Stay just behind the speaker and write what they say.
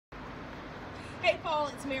Hey Paul,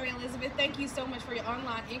 it's Mary Elizabeth. Thank you so much for your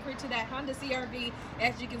online inquiry to that Honda CR-V.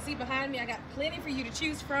 As you can see behind me, I got plenty for you to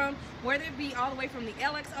choose from, whether it be all the way from the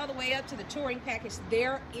LX all the way up to the touring package.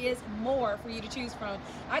 There is more for you to choose from.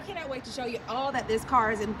 I cannot wait to show you all that this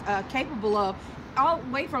car is capable of, all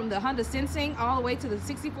the way from the Honda Sensing all the way to the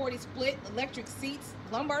 60/40 split, electric seats,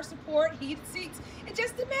 lumbar support, heated seats. It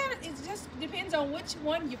just depends on which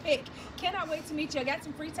one you pick. Cannot wait to meet you. I got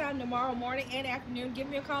some free time tomorrow morning and afternoon. Give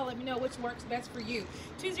me a call. Let me know which works best for you.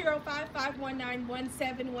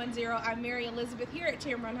 205-519-1710. I'm Mary Elizabeth here at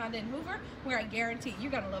Tameron Honda in Hoover, where I guarantee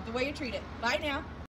you're going to love the way you're treated. Bye now.